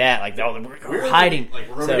do that? Like, we're hiding. Like,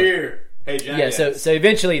 we're over here. Hey, Jack. Yeah. So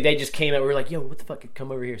eventually they just came out. We were like, yo, what the fuck?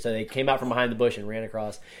 Come over here. So they came out from behind the bush and ran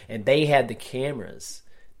across. And they had the cameras.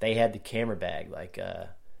 They had the camera bag, like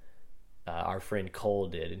our friend Cole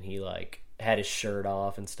did, and he like had his shirt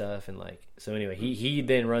off and stuff. And like, so anyway, he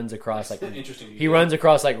then runs across like interesting. He runs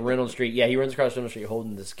across like Reynolds Street. Yeah, he runs across Reynolds Street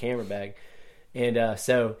holding this camera bag. And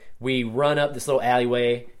so we run up this little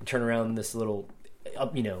alleyway and turn around this little,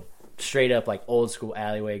 you know, straight up like old school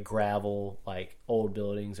alleyway, gravel, like old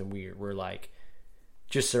buildings. And we're like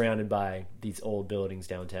just surrounded by these old buildings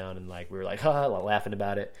downtown. And like we were like, ha, laughing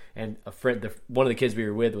about it. And a friend, one of the kids we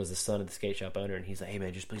were with was the son of the skate shop owner. And he's like, hey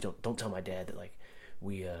man, just please don't tell my dad that like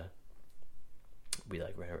we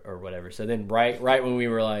like, or whatever. So then right when we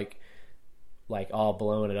were like all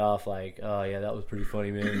blowing it off, like, oh yeah, that was pretty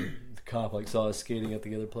funny, man. The cop like saw us skating at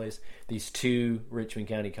the other place. These 2 Richmond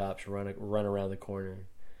County cops run around the corner,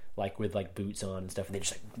 like with like boots on and stuff, and they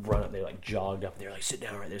just like run up. They like jogged up, and they're like, sit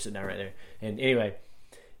down right there. And anyway,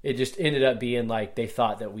 it just ended up being like they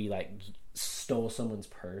thought that we like stole someone's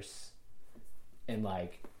purse, and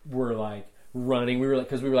like we're like running. We were like,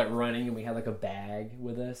 because we were like running, and we had like a bag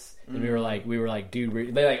with us, and we were like,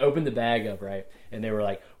 dude, they like opened the bag up, right? And they were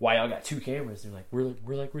like, why y'all got 2 cameras? And they're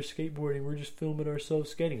like, we're skateboarding. We're just filming ourselves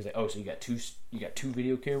skating. It's like, oh, so you got two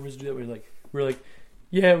video cameras to do that? We're like,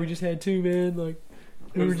 yeah, we just had 2, man. Like,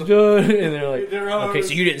 we were done. And they're like, okay,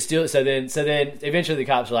 so you didn't steal it. So then eventually the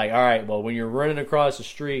cops are like, all right, well, when you're running across the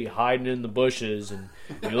street, hiding in the bushes, and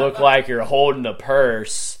you look like you're holding a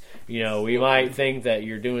purse, you know, we might think that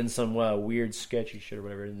you're doing some weird, sketchy shit or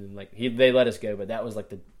whatever. And then like they let us go, but that was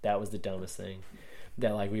the dumbest thing.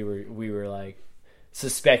 That like we were like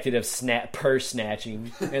suspected of purse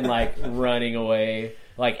snatching and like running away,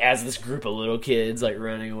 like as this group of little kids like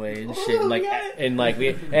running away and shit, and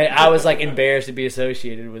I was like embarrassed to be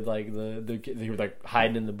associated with like they were like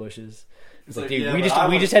hiding in the bushes. It's like, dude, we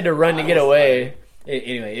just had to run to get away.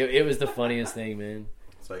 Anyway, it was the funniest thing, man.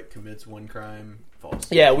 It's like commits one crime, false.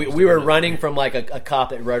 Yeah, we were running from like a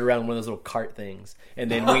cop that rode around one of those little cart things, and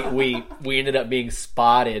then we ended up being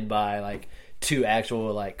spotted by like 2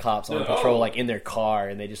 actual like cops on patrol, like in their car,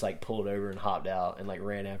 and they just like pulled over and hopped out and like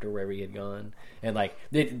ran after wherever he had gone. And like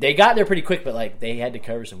they got there pretty quick, but like they had to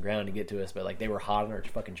cover some ground to get to us. But like they were hot on our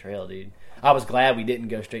fucking trail, dude. I was glad we didn't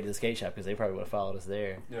go straight to the skate shop because they probably would have followed us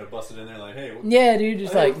there. Yeah, busted in there like, hey. Yeah, dude,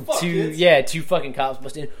 just like 2 fucking cops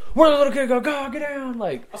busted in. Where the little kid go? Go, get down!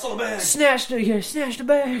 Like, I saw the bag. Snatched the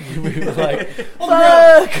bag. We were like,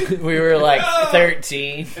 fuck. We were like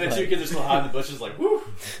 13. And the 2 kids are still hiding in the bushes, like, woo.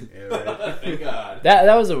 Yeah, right. Thank God.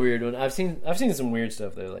 That was a weird one. I've seen some weird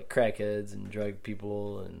stuff though, like crackheads and drug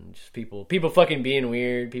people and just people fucking being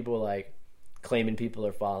weird. People like claiming people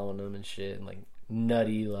are following them and shit, and like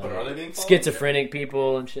nutty like schizophrenic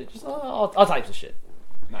people and shit. Just all types of shit.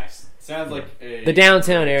 Nice. Sounds like the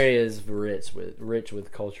downtown area is rich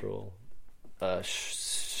with cultural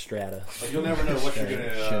strata. Like you'll never know what you're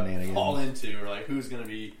gonna fall into, or like who's gonna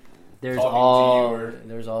be. There's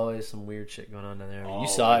always some weird shit going on down there. I mean, you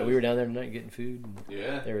saw it. We were down there tonight getting food.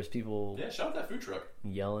 Yeah. There was people. Yeah, shout out that food truck.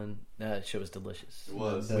 Yelling. That shit was delicious. It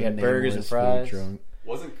was. We had burgers and fries.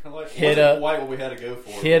 Wasn't quite what we had to go for.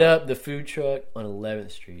 Hit up the food truck on 11th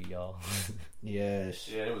Street, y'all. Yes.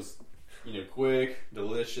 Yeah, it was, quick,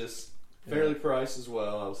 delicious, fairly priced as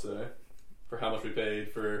well, I'll say, for how much we paid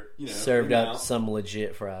for, served up some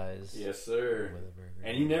legit fries. Yes, sir.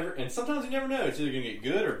 And sometimes you never know. It's either gonna get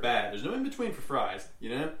good or bad. There's no in between for fries.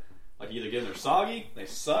 Like you either get them, they're soggy, they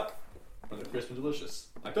suck, or they're crisp and delicious.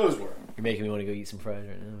 Like those were. You're making me want to go eat some fries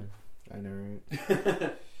right now, man. I know,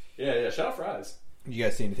 right? Yeah. Shout out fries. Did you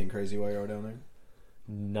guys see anything crazy while you were down there?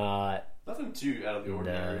 Not. Nothing too out of the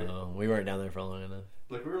ordinary. No, we weren't down there for long enough.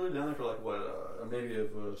 Like, we were down there for, like, what, maybe a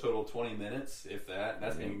total of 20 minutes, if that.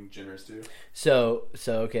 That's being generous, too. So,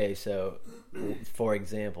 for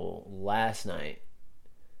example, last night,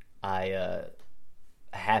 I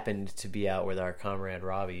happened to be out with our comrade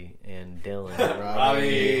Robbie and Dylan.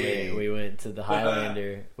 Robbie! We went to the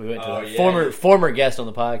Highlander. We went to the former guest on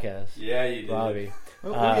the podcast. Yeah, you did. Robbie.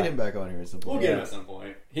 We'll get him back on here at some point. We'll get him at some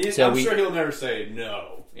point. I'm sure he'll never say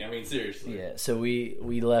no. I mean, seriously. Yeah, so we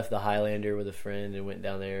left the Highlander with a friend and went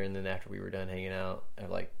down there, and then after we were done hanging out,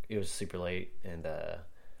 it was super late, and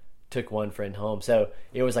took one friend home. So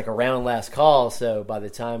it was like around last call, so by the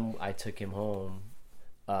time I took him home,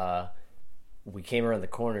 we came around the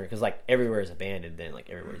corner, because like everywhere is abandoned then, like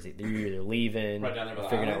everywhere's you're either leaving, right down there by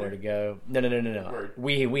figuring out where to go. No.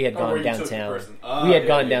 We had where gone you downtown. took the person. We had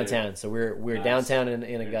gone downtown, so we're Nice. downtown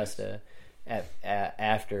in Augusta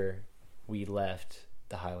after we left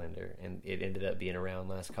the Highlander, and it ended up being around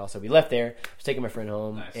last call. So we left there, I was taking my friend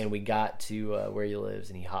home, Nice. and we got to where he lives,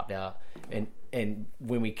 and he hopped out, and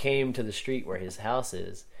when we came to the street where his house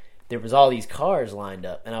is, there was all these cars lined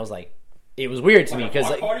up, and I was like, it was weird to me because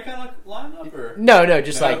like party kind of like lined up, or no,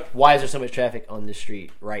 just like, why is there so much traffic on this street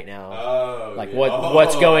right now? oh, Like yeah.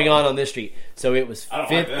 what's going on this street? So it was I don't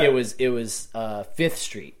Fifth. like that. It was 5th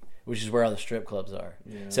Street, which is where all the strip clubs are.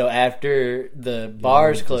 Yeah. So after the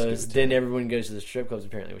bars closed, then everyone goes to the strip clubs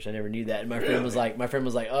apparently, which I never knew that. And my friend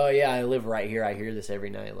was like, oh yeah, I live right here. I hear this every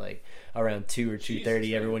night, like around 2 or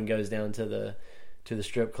 2:30. Everyone goes down to the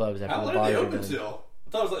strip clubs after How the late bars are they are open done. till?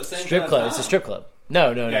 I thought it was like the same Strip kind club. of It's a time. strip club.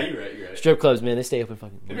 No. Yeah, you're right. Strip clubs, man, they stay open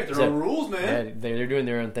fucking. They make their own rules, man. Yeah, they're doing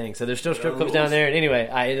their own thing. So there's still strip own clubs rules. down there. And anyway,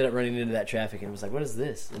 I ended up running into that traffic and was like, "What is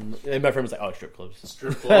this?" And my friend was like, "Oh, strip clubs."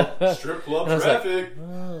 Strip club I was like, traffic.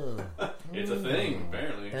 Oh, It's a thing,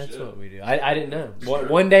 apparently. that's Shit. what we do. I didn't know.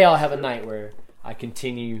 One day I'll have a night where I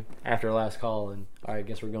continue after last call, and all right, I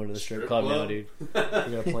guess we're going to the strip club now, dude. We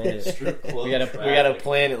gotta plan it. Strip club. We gotta traffic.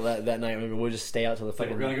 plan it that night. We'll just stay out till the So we're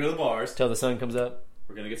fucking gonna go to the bars. till the sun comes up.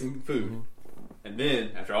 We're gonna get some food, and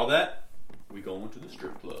then after all that, we go into the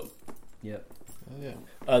strip club. Yep. Oh,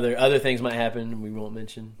 yeah. Other things might happen. We won't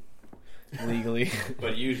mention legally.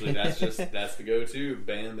 But usually that's the go-to.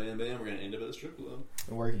 Bam, bam, bam. We're gonna end up at the strip club.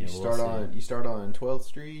 And work. Yeah, You we'll start on 12th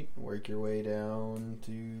Street. Work your way down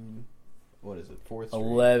to what is it? 4th Street.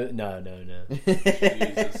 11. No.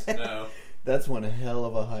 Jesus, no. That's one hell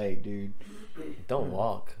of a hike, dude. Don't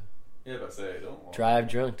walk. Yeah, but say don't walk. Drive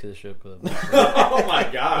drunk to the strip club. Oh my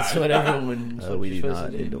god. That's what everyone. that's what We you're do supposed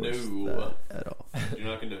not to do. endorse No. that at all. Do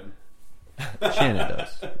not condone. Shannon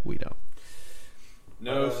does. We don't.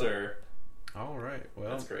 No, sir. All right. Well,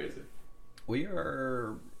 That's crazy. we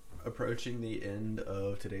are approaching the end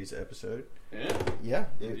of today's episode. Yeah. Yeah,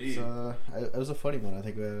 Indeed. it was a funny one. I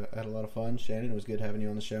think we had a lot of fun. Shannon, it was good having you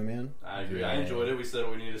on the show, man. I agree. I Yeah. enjoyed it. We said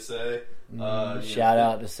what we needed to say. Shout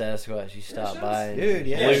out to Sasquatch. You stopped shout by. out- Dude,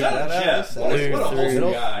 yeah, Yeah, shout out shout to out Jeff. to What a Blew wholesome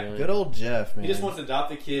through. guy. Good old Jeff, man. He just wants to adopt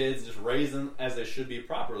the kids, just raise them as they should be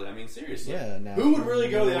properly. I mean, seriously. Yeah, now Who would really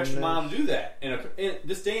go the extra knows. mile to do that? In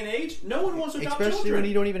this day and age, no one wants to adopt Especially children. when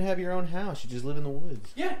you don't even have your own house. You just live in the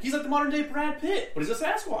woods. Yeah, he's like the modern day Brad Pitt, but he's a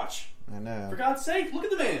Sasquatch. I know. For God's sake, look at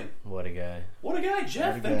the man. What a guy. What a guy,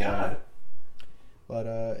 Jeff. What a Thank guy. God. But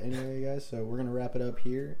anyway, guys, so we're going to wrap it up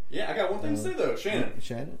here. Yeah, I got one thing to say though.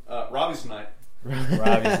 Shannon? Robbie's tonight.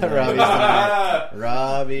 Robbie's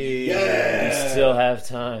Robbie. Yeah. You still have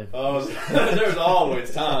time. Oh, there's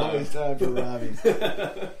always time. Always time for Robbie.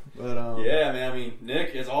 But Yeah, man. I mean,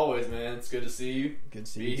 Nick, as always, man, it's good to see you. good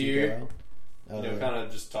to see Be you here. Kyle. Kind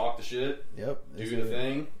of just talk the shit, Yep. do Is the there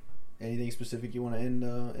thing. Anything specific you want to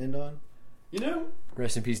end on?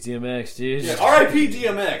 Rest in peace, DMX, dude. Yeah, R.I.P.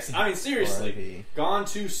 DMX. I mean, seriously, R.I.P. gone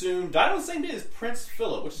too soon. Died on the same day as Prince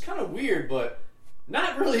Philip, which is kind of weird, but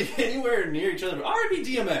not really anywhere near each other. But R.I.P.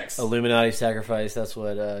 DMX. Illuminati sacrifice. That's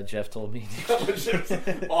what Jeff told me.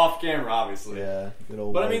 Off camera, obviously. Yeah. Good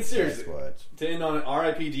old But I mean, white seriously. Sasquatch. To end on it,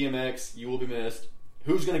 R.I.P. DMX. You will be missed.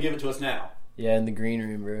 Who's going to give it to us now? Yeah, in the green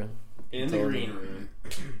room, bro. In the told green me. room.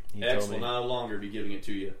 He X told will me. no longer be giving it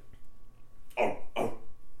to you. Oh.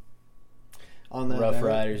 On that Rough note,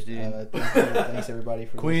 Riders, dude. Thanks everybody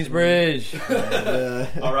for Queensbridge. listening.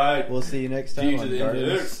 And, All right. We'll see you next See time you to on the end of Garden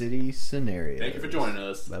it. City Scenarios. Thank you for joining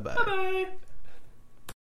us. Bye-bye. Bye-bye.